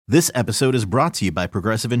This episode is brought to you by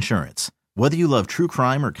Progressive Insurance. Whether you love true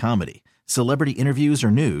crime or comedy, celebrity interviews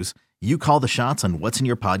or news, you call the shots on what's in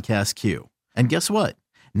your podcast queue. And guess what?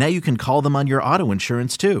 Now you can call them on your auto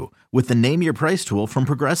insurance too with the Name Your Price tool from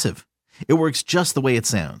Progressive. It works just the way it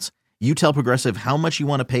sounds. You tell Progressive how much you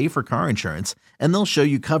want to pay for car insurance, and they'll show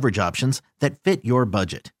you coverage options that fit your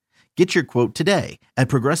budget. Get your quote today at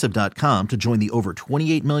Progressive.com to join the over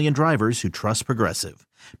 28 million drivers who trust Progressive.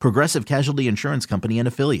 Progressive Casualty Insurance Company and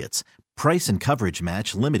Affiliates. Price and coverage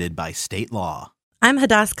match limited by state law. I'm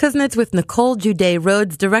Hadass Kuznets with Nicole Juday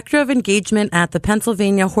Rhodes, Director of Engagement at the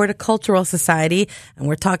Pennsylvania Horticultural Society, and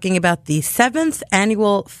we're talking about the 7th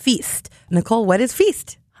annual Feast. Nicole, what is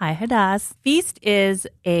Feast? Hi, Hadass. Feast is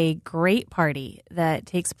a great party that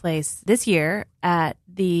takes place this year at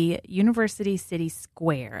the University City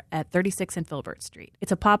Square at 36 and Filbert Street.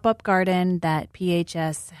 It's a pop-up garden that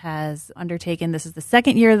PHS has undertaken. This is the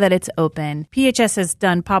second year that it's open. PHS has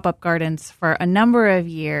done pop-up gardens for a number of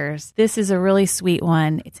years. This is a really sweet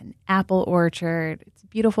one. It's an apple orchard. It's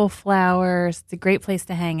beautiful flowers. It's a great place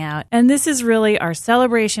to hang out. And this is really our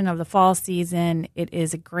celebration of the fall season. It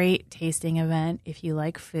is a great tasting event if you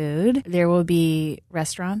like food. There will be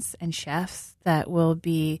restaurants and chefs that will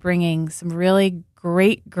be bringing some really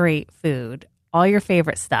great food, all your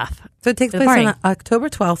favorite stuff. So it takes place on October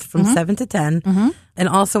 12th from 7 to 10. And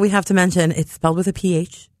also we have to mention it's spelled with a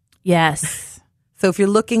PH. Yes. So if you're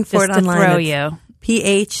looking for Just it online, throw you.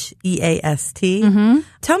 PHEAST.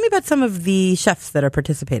 Tell me about some of the chefs that are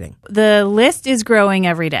participating. The list is growing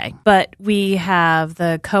every day, but we have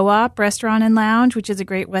the Co-op Restaurant and Lounge, which is a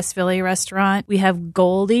great West Philly restaurant. We have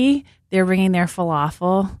Goldie. They're bringing their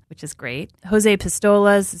falafel, which is great. Jose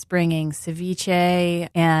Pistolas is bringing ceviche,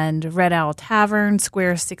 and Red Owl Tavern, Square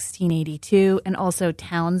 1682, and also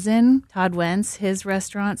Townsend, Todd Wentz, his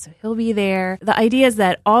restaurant, so he'll be there. The idea is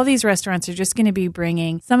that all these restaurants are just going to be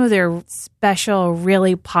bringing some of their special,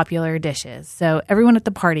 really popular dishes. So everyone at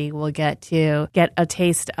the party will get to get a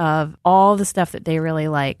taste of all the stuff that they really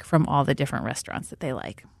like from all the different restaurants that they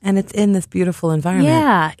like. And it's in this beautiful environment.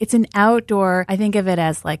 Yeah, it's an outdoor, I think of it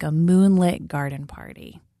as like a moonlit garden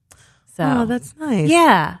party. So, oh, that's nice.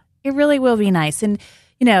 Yeah, it really will be nice. And,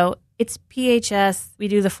 you know, it's PHS. We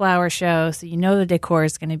do the flower show, so you know the decor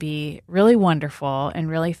is going to be really wonderful and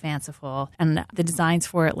really fanciful. And the designs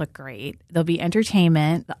for it look great. There'll be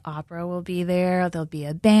entertainment. The opera will be there. There'll be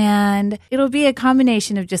a band. It'll be a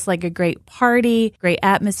combination of just like a great party, great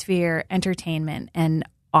atmosphere, entertainment, and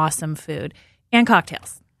awesome food and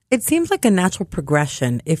cocktails. It seems like a natural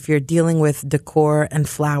progression if you're dealing with decor and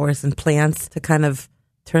flowers and plants to kind of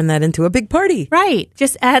turn that into a big party. Right.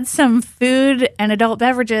 Just add some food and adult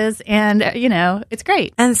beverages and, you know, it's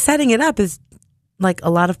great. And setting it up is like a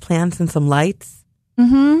lot of plants and some lights.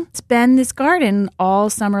 It's been this garden all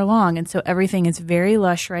summer long, and so everything is very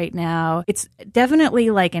lush right now. It's definitely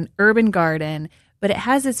like an urban garden, but it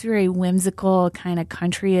has this very whimsical kind of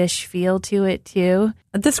country-ish feel to it, too.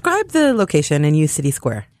 Describe the location in U City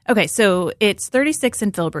Square. Okay, so it's 36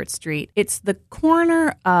 and Filbert Street. It's the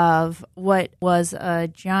corner of what was a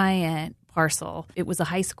giant parcel. It was a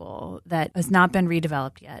high school that has not been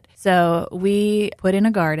redeveloped yet. So we put in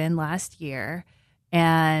a garden last year,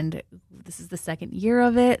 and this is the second year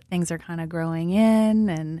of it. Things are kind of growing in,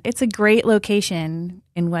 and it's a great location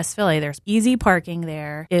in West Philly. There's easy parking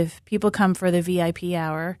there. If people come for the VIP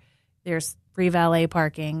hour, there's free valet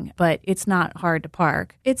parking, but it's not hard to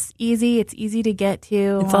park. It's easy to get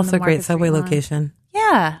to. It's also a great subway location.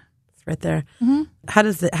 Yeah. It's right there. How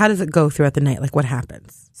does it go throughout the night? Like what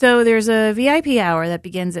happens? So there's a VIP hour that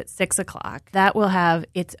begins at 6 o'clock. That will have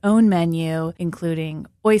its own menu, including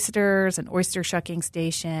oysters, an oyster shucking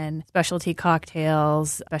station, specialty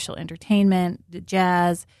cocktails, special entertainment,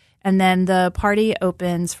 jazz. And then the party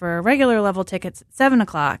opens for regular level tickets at 7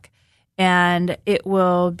 o'clock. And it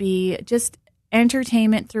will be just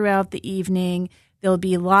entertainment throughout the evening. There'll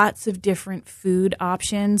be lots of different food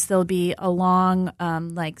options. There'll be a long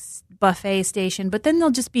buffet station, but then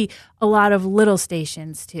there'll just be a lot of little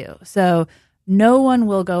stations too. So no one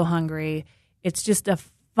will go hungry. It's just a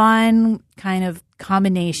fun kind of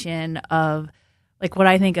combination of like what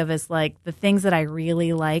I think of as like the things that I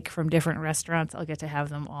really like from different restaurants. I'll get to have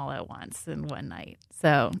them all at once in one night.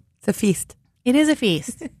 So it's a feast. It is a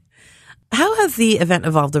feast. How has the event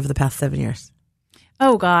evolved over the past 7 years?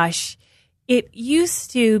 Oh, gosh. It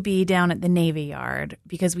used to be down at the Navy Yard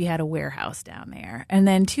because we had a warehouse down there. And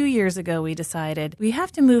then 2 years ago, we decided we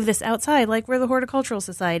have to move this outside. Like we're the Horticultural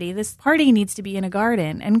Society. This party needs to be in a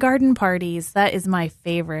garden. And garden parties, that is my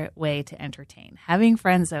favorite way to entertain. Having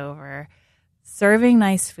friends over, serving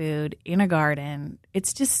nice food in a garden.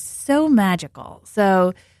 It's just so magical.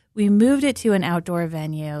 So we moved it to an outdoor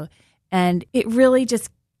venue, and it really just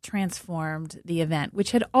transformed the event,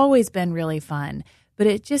 which had always been really fun, but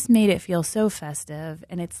it just made it feel so festive,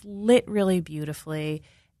 and it's lit really beautifully.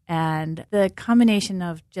 And the combination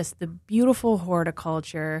of just the beautiful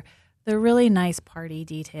horticulture, the really nice party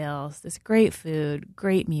details, this great food,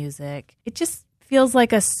 great music, it just feels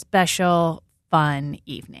like a special, fun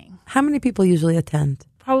evening. How many people usually attend?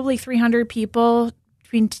 Probably 300 people,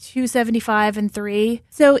 between 275 and 3.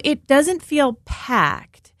 So it doesn't feel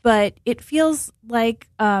packed, but it feels like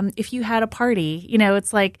if you had a party,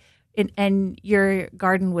 it's like, and your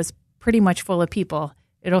garden was pretty much full of people,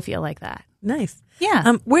 it'll feel like that. Nice.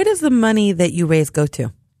 Yeah. Where does the money that you raise go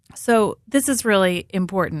to? So this is really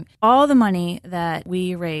important. All the money that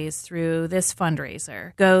we raise through this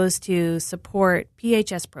fundraiser goes to support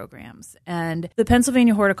PHS programs. And the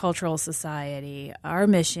Pennsylvania Horticultural Society, our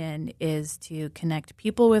mission is to connect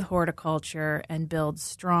people with horticulture and build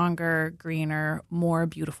stronger, greener, more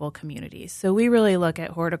beautiful communities. So we really look at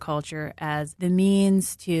horticulture as the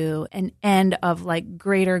means to an end of like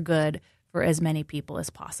greater good for as many people as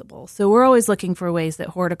possible. So we're always looking for ways that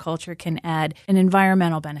horticulture can add an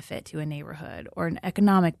environmental benefit to a neighborhood, or an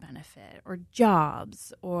economic benefit, or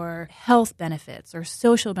jobs, or health benefits, or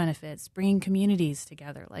social benefits, bringing communities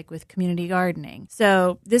together, like with community gardening.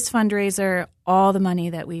 So this fundraiser, all the money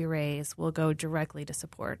that we raise will go directly to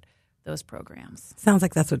support those programs. Sounds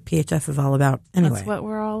like that's what PHS is all about. Anyway, that's what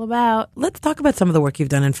we're all about. Let's talk about some of the work you've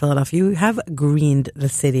done in Philadelphia. You have greened the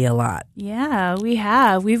city a lot. Yeah, we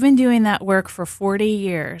have. We've been doing that work for 40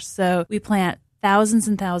 years. So we plant thousands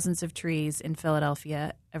and thousands of trees in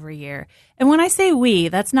Philadelphia every year. And when I say we,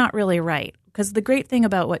 that's not really right. Because the great thing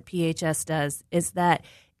about what PHS does is that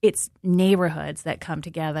it's neighborhoods that come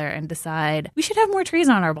together and decide we should have more trees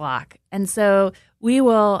on our block. And so we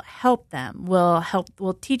will help them. We'll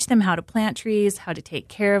teach them how to plant trees, how to take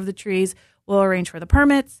care of the trees. We'll arrange for the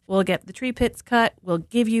permits. We'll get the tree pits cut. We'll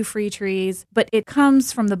give you free trees. But it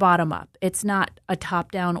comes from the bottom up. It's not a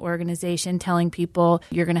top-down organization telling people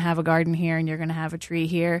you're going to have a garden here and you're going to have a tree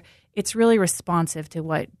here. It's really responsive to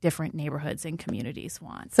what different neighborhoods and communities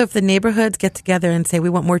want. So if the neighborhoods get together and say, we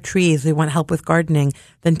want more trees, we want help with gardening,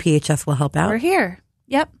 then PHS will help out? We're here.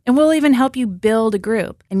 Yep. And we'll even help you build a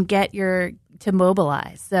group and get to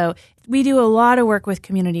mobilize. So we do a lot of work with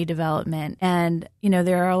community development. And,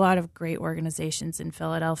 there are a lot of great organizations in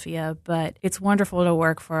Philadelphia, but it's wonderful to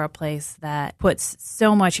work for a place that puts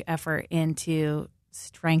so much effort into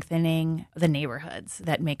strengthening the neighborhoods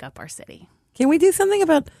that make up our city. Can we do something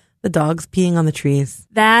about the dogs peeing on the trees?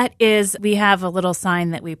 We have a little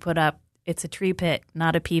sign that we put up. It's a tree pit,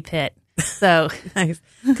 not a pee pit. So nice.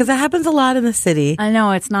 Because that happens a lot in the city. I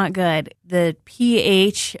know, it's not good. The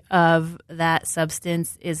pH of that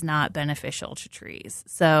substance is not beneficial to trees.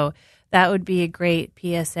 So that would be a great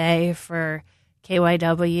PSA for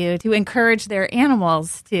KYW to encourage their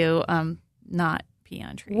animals to not pee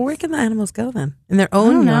on trees. Well, where can the animals go then? In their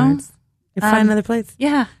own yards? You find another place?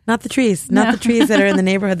 Yeah. Not the trees. Not the trees that are in the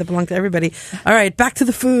neighborhood that belong to everybody. All right, back to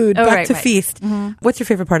the food. Back to feast. Mm-hmm. What's your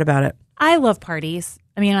favorite part about it? I love parties.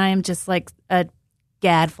 I mean, I am just like a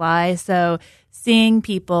gadfly. So seeing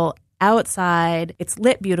people outside, it's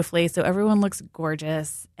lit beautifully, so everyone looks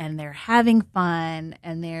gorgeous, and they're having fun,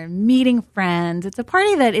 and they're meeting friends. It's a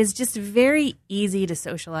party that is just very easy to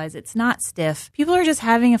socialize. It's not stiff. People are just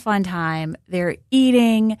having a fun time. They're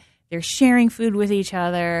eating. They're sharing food with each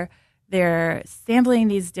other. They're sampling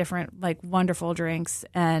these different, wonderful drinks,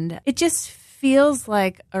 and it just feels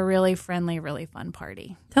like a really friendly, really fun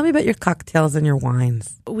party. Tell me about your cocktails and your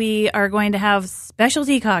wines. We are going to have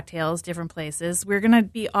specialty cocktails, different places. We're going to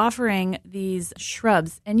be offering these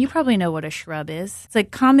shrubs, and you probably know what a shrub is. It's a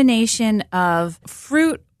combination of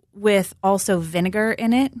fruit with also vinegar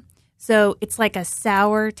in it. So it's like a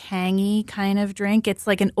sour, tangy kind of drink. It's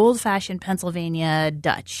like an old-fashioned Pennsylvania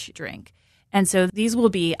Dutch drink. And so these will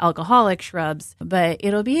be alcoholic shrubs, but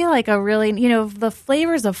it'll be like a really, the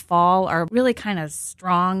flavors of fall are really kind of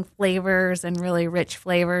strong flavors and really rich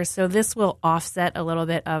flavors. So this will offset a little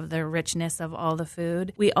bit of the richness of all the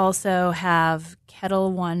food. We also have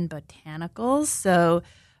Ketel One botanicals, so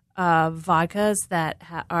vodkas that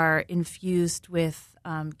are infused with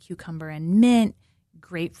cucumber and mint,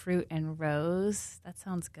 grapefruit and rose. That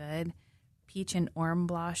sounds good. Peach and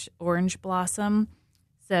orange blossom.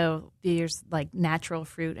 So there's natural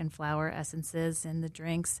fruit and flower essences in the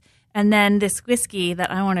drinks. And then this whiskey that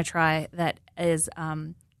I want to try that is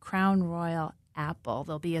Crown Royal Apple.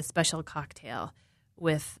 There'll be a special cocktail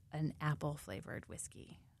with an apple-flavored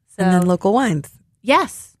whiskey. So, and then local wines.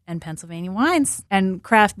 Yes, and Pennsylvania wines and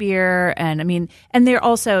craft beer. And they're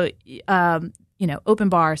also, open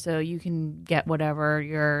bar, so you can get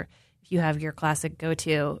whatever if you have your classic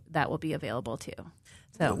go-to, that will be available too.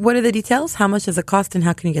 So what are the details? How much does it cost and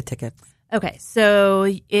how can you get tickets? Okay, so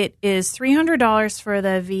it is $300 for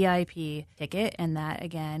the VIP ticket, and that,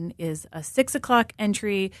 again, is a 6 o'clock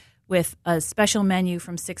entry with a special menu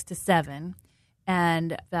from 6 to 7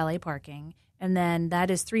 and valet parking. And then that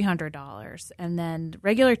is $300. And then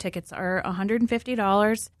regular tickets are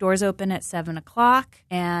 $150. Doors open at 7 o'clock,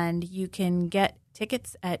 and you can get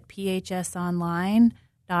tickets at phsonline.org.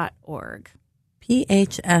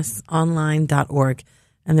 phsonline.org.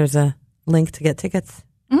 And there's a link to get tickets?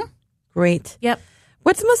 Mm-hmm. Great. Yep.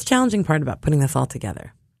 What's the most challenging part about putting this all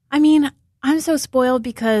together? I mean, I'm so spoiled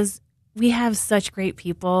because we have such great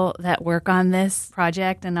people that work on this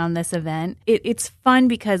project and on this event. It's fun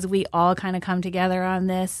because we all kind of come together on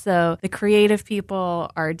this. So the creative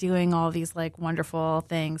people are doing all these wonderful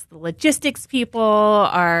things. The logistics people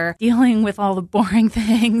are dealing with all the boring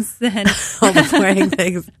things. And all the boring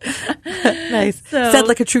things. Nice. So said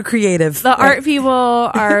like a true creative. The art people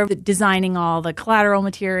are designing all the collateral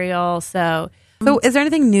material. So is there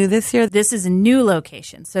anything new this year? This is a new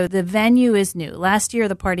location. So the venue is new. Last year,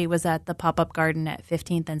 the party was at the Pop-Up Garden at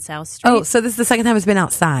 15th and South Street. Oh, so this is the second time it's been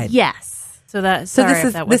outside. Yes. This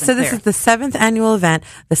is the 7th annual event,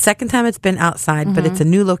 the second time it's been outside, but it's a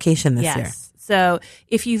new location this year. So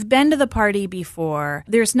if you've been to the party before,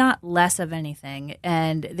 there's not less of anything,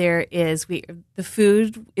 and the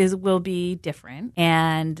food will be different,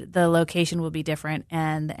 and the location will be different,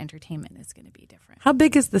 and the entertainment is going to be different. How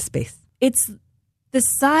big is the space? It's the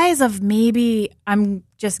size of maybe, I'm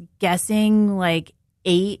just guessing,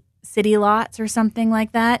 8 city lots or something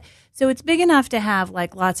like that. So it's big enough to have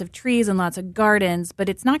lots of trees and lots of gardens, but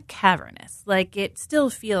it's not cavernous. It still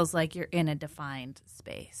feels like you're in a defined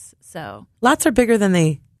space. So lots are bigger than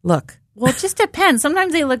they look. Well, it just depends.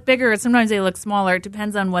 Sometimes they look bigger, sometimes they look smaller. It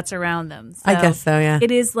depends on what's around them. So I guess so, yeah.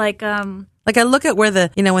 It is I look at where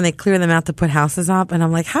when they clear them out to put houses up, and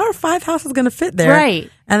I'm like, how are 5 houses going to fit there? Right.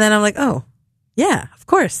 And then I'm like, oh, yeah, of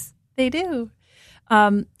course. They do.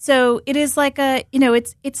 So it is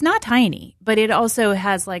it's not tiny, but it also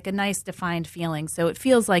has a nice defined feeling. So it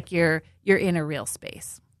feels like you're in a real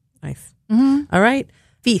space. Nice. Mm-hmm. All right.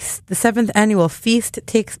 Feast. The 7th annual Feast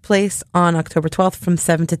takes place on October 12th from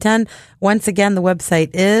 7 to 10. Once again, the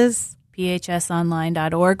website is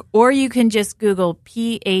phsonline.org, or you can just Google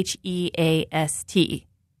PHEAST,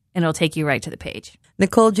 and it'll take you right to the page.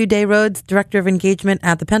 Nicole Juday Rhodes, Director of Engagement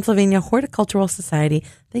at the Pennsylvania Horticultural Society.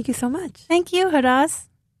 Thank you so much. Thank you, Hadas.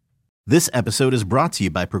 This episode is brought to you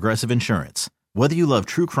by Progressive Insurance. Whether you love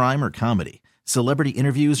true crime or comedy, celebrity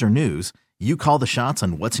interviews or news, you call the shots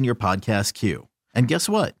on what's in your podcast queue. And guess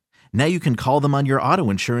what? Now you can call them on your auto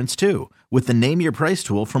insurance too with the Name Your Price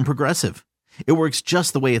tool from Progressive. It works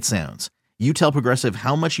just the way it sounds. You tell Progressive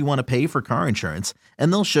how much you want to pay for car insurance,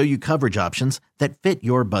 and they'll show you coverage options that fit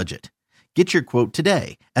your budget. Get your quote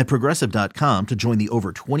today at Progressive.com to join the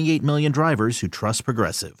over 28 million drivers who trust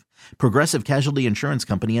Progressive. Progressive Casualty Insurance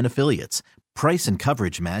Company and Affiliates. Price and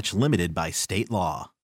coverage match limited by state law.